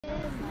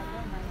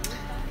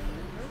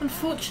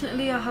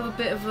Unfortunately, I have a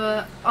bit of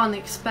an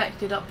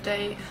unexpected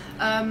update.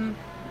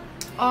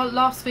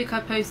 Last week I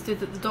posted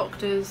that the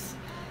doctors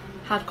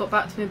had got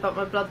back to me about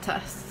my blood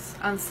tests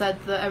and said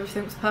that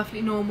everything was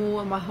perfectly normal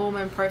and my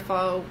hormone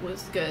profile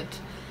was good.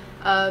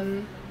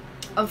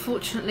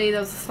 Unfortunately,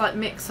 there was a slight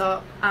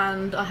mix-up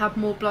and I had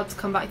more bloods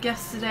come back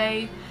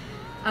yesterday,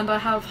 and I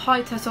have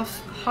high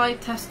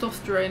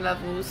testosterone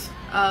levels,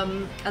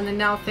 and they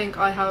now think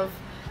I have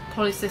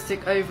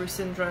polycystic ovary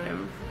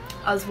syndrome,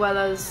 as well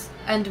as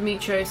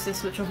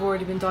endometriosis, which I've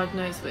already been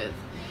diagnosed with.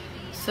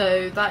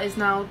 So that is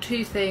now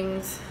two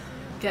things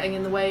getting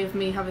in the way of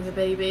me having a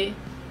baby.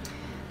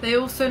 They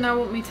also now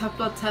want me to have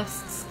blood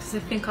tests because they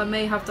think I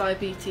may have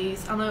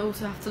diabetes, and I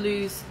also have to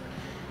lose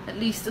at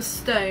least a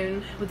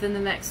stone within the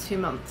next 2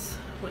 months,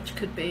 which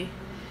could be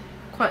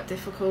quite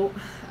difficult,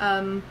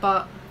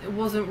 but it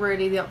wasn't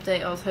really the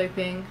update I was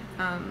hoping,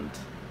 and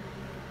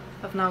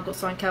I've now got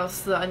something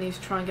else that I need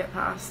to try and get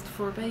past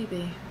for a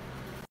baby.